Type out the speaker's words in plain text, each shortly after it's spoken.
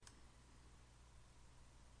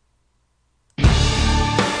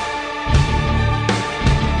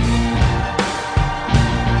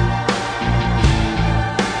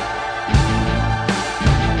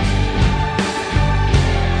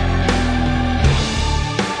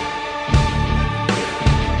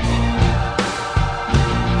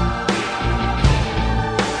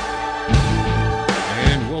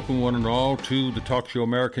to the Talk Show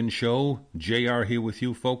American Show. JR here with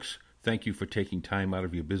you, folks. Thank you for taking time out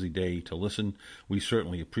of your busy day to listen. We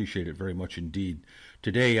certainly appreciate it very much indeed.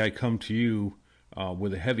 Today I come to you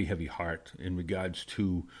with a heavy, heavy heart in regards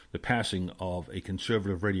to the passing of a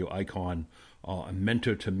conservative radio icon, a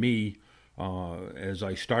mentor to me as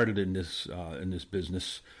I started in this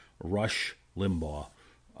business, Rush Limbaugh.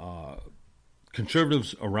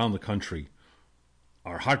 Conservatives around the country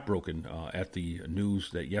are heartbroken at the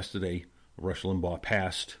news that yesterday Rush Limbaugh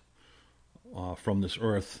passed from this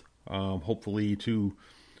earth, hopefully to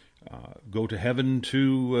go to heaven,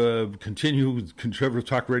 to continue conservative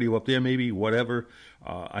talk radio up there, maybe, whatever.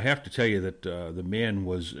 I have to tell you that the man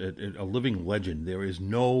was a living legend. There is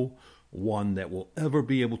no one that will ever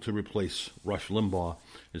be able to replace Rush Limbaugh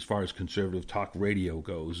as far as conservative talk radio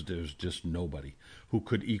goes. There's just nobody who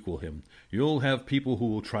could equal him. You'll have people who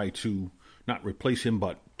will try to not replace him,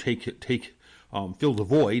 but fill the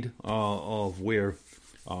void of where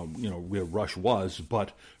Rush was,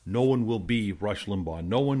 but no one will be Rush Limbaugh.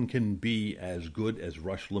 No one can be as good as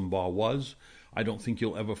Rush Limbaugh was. I don't think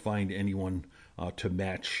you'll ever find anyone to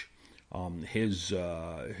match his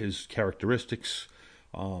characteristics,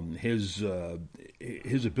 his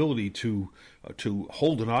ability to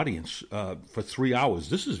hold an audience for 3 hours.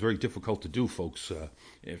 This is very difficult to do, folks.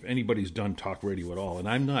 If anybody's done talk radio at all, and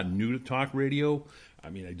I'm not new to talk radio. I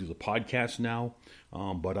mean, I do the podcast now,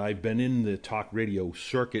 but I've been in the talk radio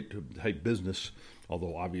circuit type business,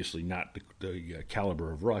 although obviously not the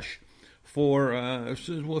caliber of Rush,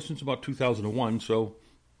 since about 2001. So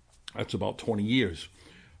that's about 20 years.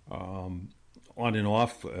 On and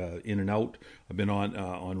off, in and out. I've been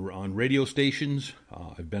on radio stations.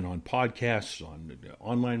 I've been on podcasts, on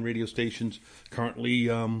online radio stations. Currently,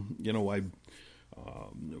 I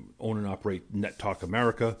own and operate Net Talk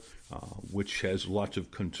America, which has lots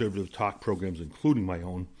of conservative talk programs, including my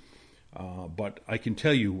own. But I can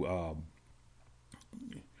tell you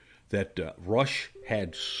that Rush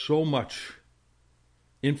had so much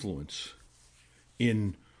influence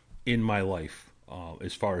in my life.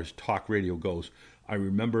 As far as talk radio goes, I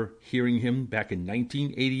remember hearing him back in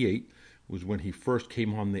 1988 was when he first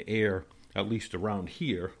came on the air, at least around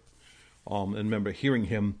here. And remember hearing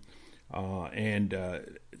him, and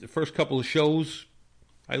the first couple of shows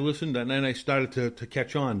I listened, and then I started to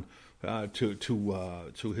catch on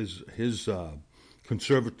to his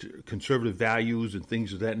conservative values and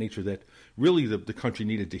things of that nature that really the country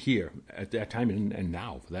needed to hear at that time and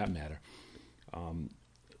now, for that matter.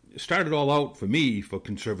 It started all out for me for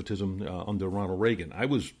conservatism under Ronald Reagan. I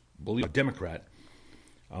was, believe it, a Democrat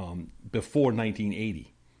before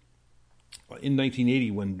 1980. In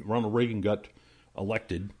 1980, when Ronald Reagan got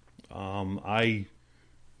elected, I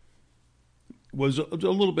was a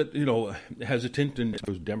little bit, hesitant, and it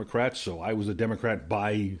was Democrats, so I was a Democrat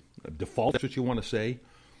by default, that's what you want to say.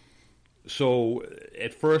 So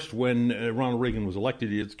at first, when Ronald Reagan was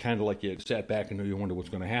elected, it's kind of like you sat back and you wonder what's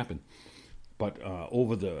going to happen. But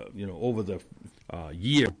over the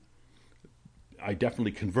year, I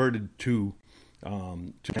definitely converted to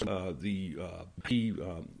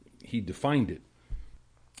he defined it,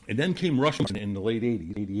 and then came Rush in the late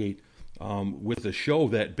 '80s, '88, with a show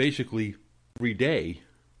that basically every day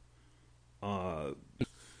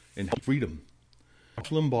in freedom. Rush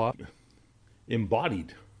Limbaugh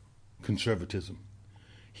embodied conservatism.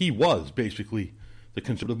 He was basically the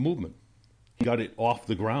conservative movement. He got it off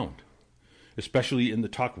the ground. Especially in the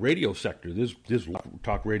talk radio sector. There's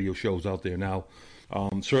talk radio shows out there now.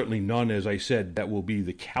 Certainly none, as I said, that will be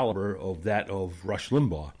the caliber of that of Rush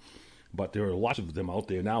Limbaugh. But there are lots of them out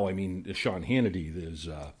there now. I mean, Sean Hannity. There's,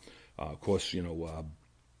 of course,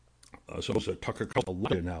 Tucker Carlson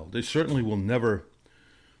there now. They certainly will never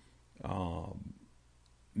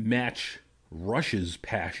match Rush's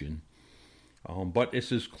passion. But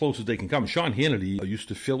it's as close as they can come. Sean Hannity used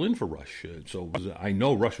to fill in for Rush. So I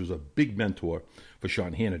know Rush was a big mentor for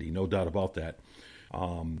Sean Hannity, no doubt about that.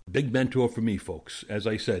 Big mentor for me, folks. As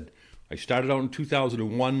I said, I started out in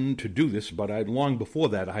 2001 to do this, but long before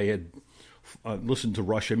that I had listened to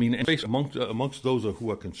Rush. I mean, and amongst those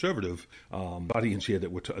who are conservative, audience here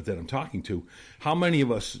that I'm talking to, how many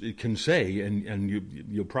of us can say, and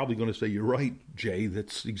you're probably going to say, you're right, Jay,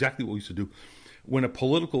 that's exactly what we used to do. When a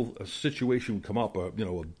political situation would come up, a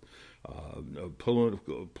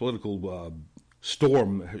political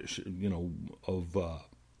storm,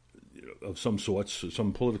 of some sorts,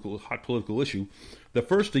 some hot political issue, the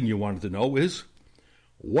first thing you wanted to know is,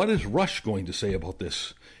 what is Rush going to say about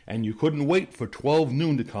this? And you couldn't wait for 12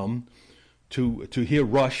 noon to come to hear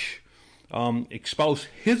Rush espouse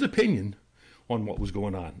his opinion on what was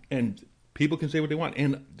going on. And people can say what they want.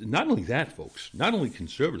 And not only that, folks, not only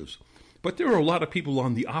conservatives, But there are a lot of people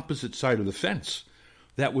on the opposite side of the fence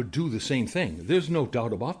that would do the same thing. There's no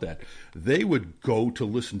doubt about that. They would go to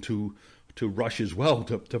listen to Rush as well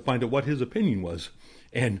to find out what his opinion was.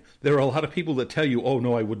 And there are a lot of people that tell you, oh,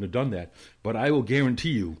 no, I wouldn't have done that. But I will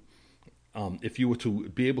guarantee you, if you were to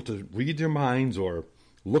be able to read their minds or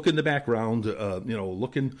look in the background,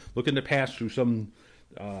 looking to pass through some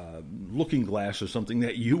looking glass or something,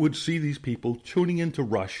 that you would see these people tuning into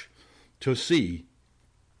Rush to see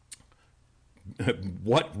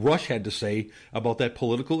what Rush had to say about that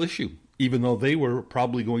political issue, even though they were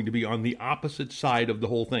probably going to be on the opposite side of the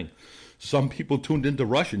whole thing. Some people tuned into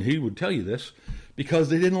Rush, and he would tell you this, because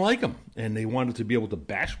they didn't like him, and they wanted to be able to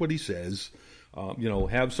bash what he says,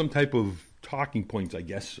 have some type of talking points, I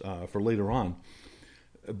guess, for later on.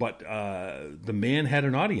 But the man had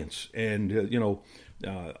an audience, and,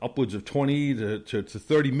 upwards of 20 to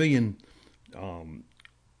 30 million,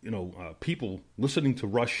 people listening to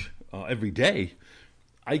Rush every day.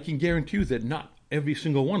 I can guarantee you that not every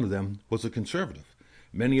single one of them was a conservative.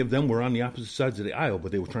 Many of them were on the opposite sides of the aisle,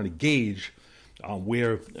 but they were trying to gauge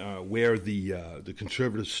where the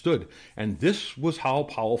conservatives stood. And this was how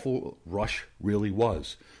powerful Rush really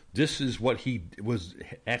was. This is what he was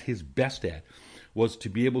at his best at, was to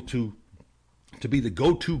be able to be the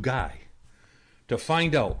go-to guy, to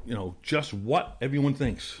find out, just what everyone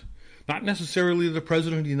thinks. Not necessarily the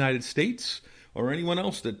President of the United States or anyone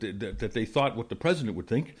else that they thought what the president would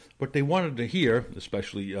think, but they wanted to hear,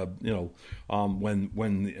 especially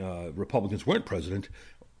when Republicans weren't president,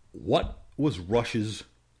 what was Rush's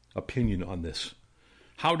opinion on this?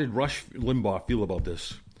 How did Rush Limbaugh feel about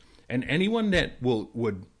this? And anyone that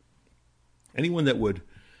would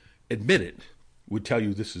admit it would tell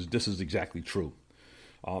you this is exactly true.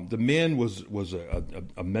 The man was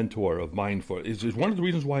a mentor of mine. Is one of the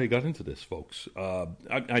reasons why I got into this, folks.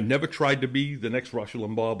 I never tried to be the next Rush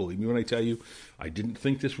Limbaugh. Believe me when I tell you, I didn't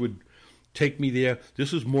think this would take me there.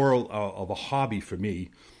 This is more of a hobby for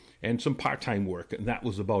me, and some part-time work, and that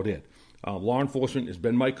was about it. Law enforcement has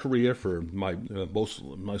been my career for my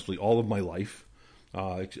mostly all of my life,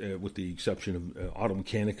 with the exception of auto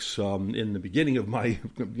mechanics in the beginning of my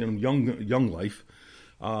young life,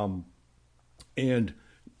 and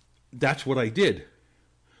that's what I did.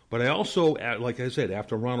 But I also, like I said,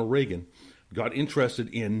 after Ronald Reagan, got interested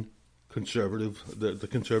in the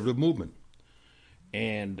conservative movement.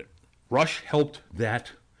 And Rush helped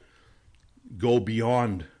that go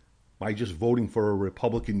beyond by just voting for a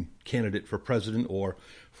Republican candidate for president or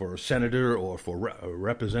for a senator or for a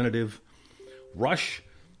representative. Rush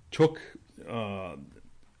took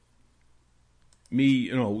me,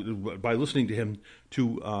 by listening to him,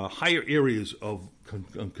 to higher areas of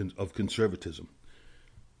conservatism,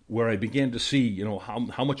 where I began to see,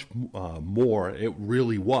 how much more it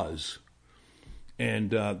really was. And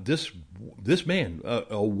this man,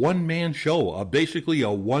 a one-man show, basically a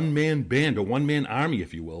one-man band, a one-man army,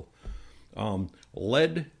 if you will,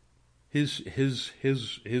 led his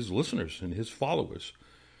listeners and his followers,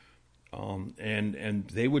 and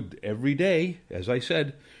they would every day, as I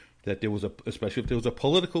said, that there was especially if there was a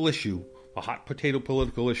political issue, a hot potato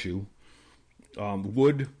political issue,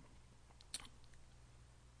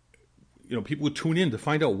 people would tune in to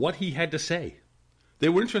find out what he had to say. They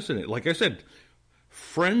were interested in it. Like I said,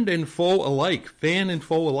 friend and foe alike, fan and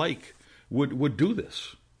foe alike would do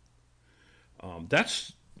this.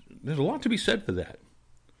 There's a lot to be said for that.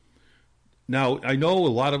 Now, I know a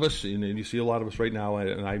lot of us, and you see a lot of us right now,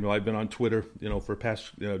 and I know I've been on Twitter, for the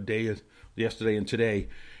past day, yesterday and today,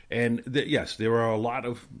 and yes, there are a lot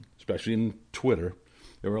of, especially in Twitter,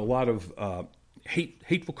 there are a lot of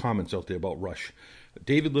hateful comments out there about Rush.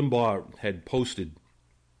 David Limbaugh had posted,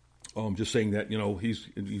 just saying that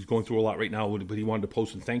he's going through a lot right now, but he wanted to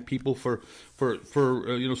post and thank people for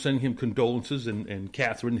sending him condolences, and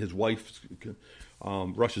Catherine, his wife,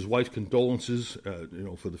 Rush's wife, condolences,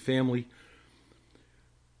 for the family,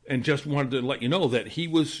 and just wanted to let you know that he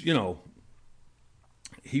was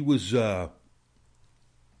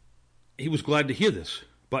glad to hear this,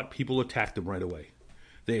 but people attacked him right away.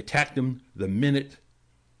 They attacked him the minute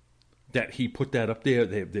that he put that up there.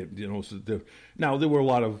 Now there were a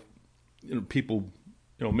lot of people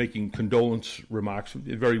making condolence remarks,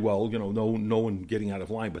 very well, no one getting out of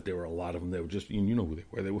line, but there were a lot of them that were just, who they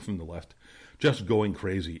were. They were from the left, just going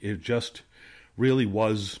crazy. It just really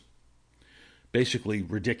was basically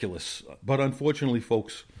ridiculous. But unfortunately,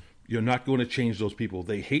 folks, you're not going to change those people.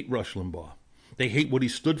 They hate Rush Limbaugh. They hate what he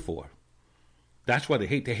stood for. That's why they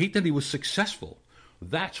hate. They hate that he was successful.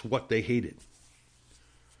 That's what they hated.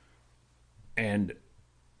 And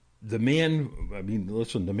the man,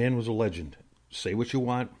 listen, the man was a legend. Say what you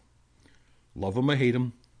want, love him or hate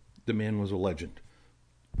him, the man was a legend.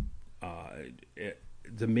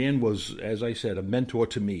 The man was, as I said, a mentor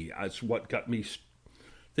to me. It's what got me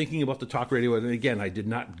thinking about the talk radio. And again, I did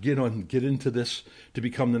not get into this to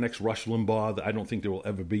become the next Rush Limbaugh. I don't think there will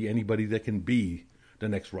ever be anybody that can be the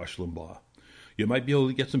next Rush Limbaugh. You might be able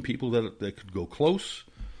to get some people that could go close,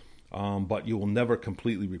 but you will never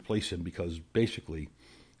completely replace him because basically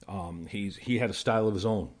he had a style of his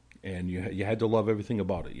own. And you had to love everything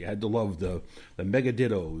about it. You had to love the mega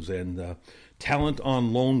dittos and the talent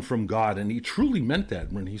on loan from God. And he truly meant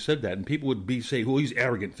that when he said that. And people would say, well, he's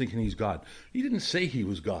arrogant, thinking he's God. He didn't say he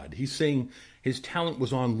was God. He's saying his talent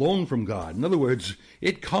was on loan from God. In other words,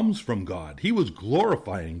 it comes from God. He was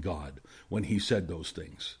glorifying God when he said those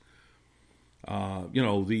things. With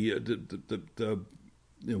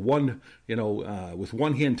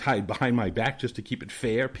one hand tied behind my back just to keep it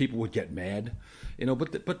fair, people would get mad.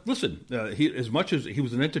 But listen, as much as he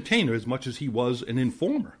was an entertainer, as much as he was an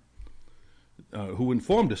informer, who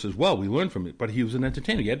informed us as well. We learned from it, but he was an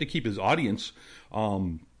entertainer. He had to keep his audience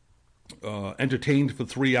entertained for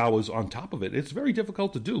 3 hours on top of it. It's very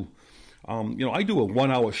difficult to do. I do a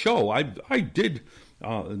 1 hour show. I did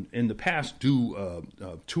in the past do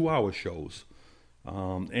 2 hour shows.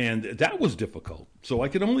 And that was difficult. So I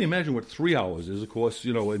can only imagine what 3 hours is. Of course,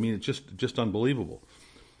 it's just unbelievable.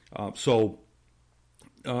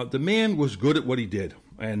 The man was good at what he did.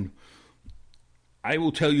 And I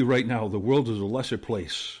will tell you right now, the world is a lesser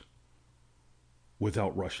place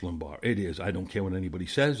without Rush Limbaugh. It is. I don't care what anybody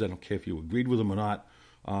says. I don't care if you agreed with him or not.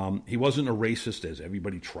 He wasn't a racist, as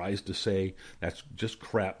everybody tries to say. That's just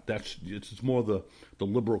crap. It's more the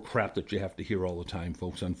liberal crap that you have to hear all the time,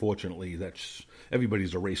 folks. Unfortunately,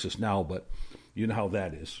 everybody's a racist now, but you know how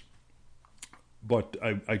that is. But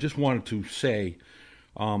I just wanted to say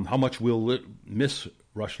how much we'll miss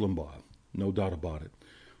Rush Limbaugh, no doubt about it.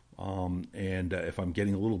 And if I'm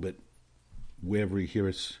getting a little bit, wherever you hear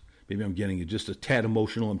it, maybe I'm getting just a tad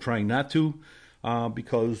emotional. I'm trying not to.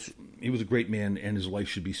 Because he was a great man and his life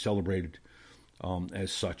should be celebrated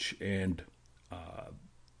as such. And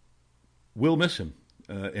we'll miss him.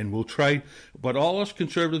 And we'll try. But all us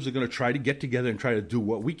conservatives are going to try to get together and try to do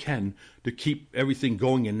what we can to keep everything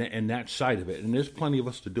going in that side of it. And there's plenty of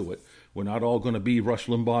us to do it. We're not all going to be Rush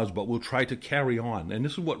Limbaughs, but we'll try to carry on. And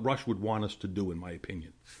this is what Rush would want us to do, in my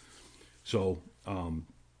opinion. So to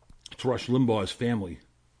Rush Limbaugh's family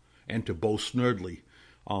and to Bo Snerdley,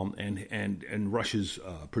 and Rush's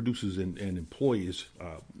producers and employees,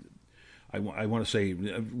 I want to say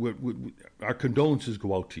our condolences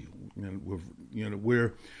go out to you.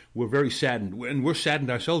 We're very saddened, and we're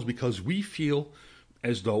saddened ourselves because we feel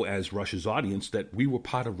as though, as Rush's audience, that we were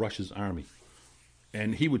part of Rush's army,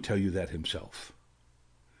 and he would tell you that himself.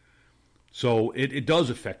 So it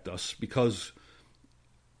does affect us because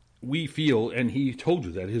we feel, and he told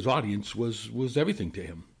you that his audience was everything to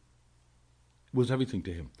him. Was everything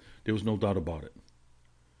to him. There was no doubt about it.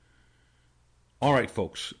 All right,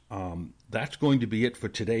 folks. That's going to be it for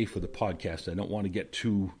today for the podcast. I don't want to get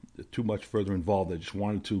too much further involved. I just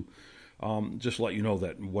wanted to just let you know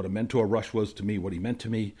that what a mentor Rush was to me, what he meant to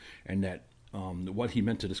me, and that what he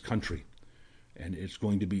meant to this country. And it's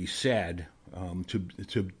going to be sad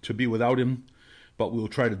to be without him, but we'll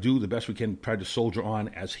try to do the best we can, try to soldier on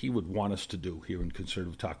as he would want us to do here in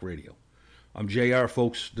Conservative Talk Radio. I'm JR,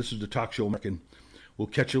 folks. This is the Talk Show American. We'll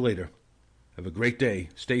catch you later. Have a great day.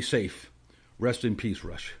 Stay safe. Rest in peace,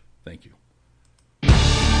 Rush. Thank you.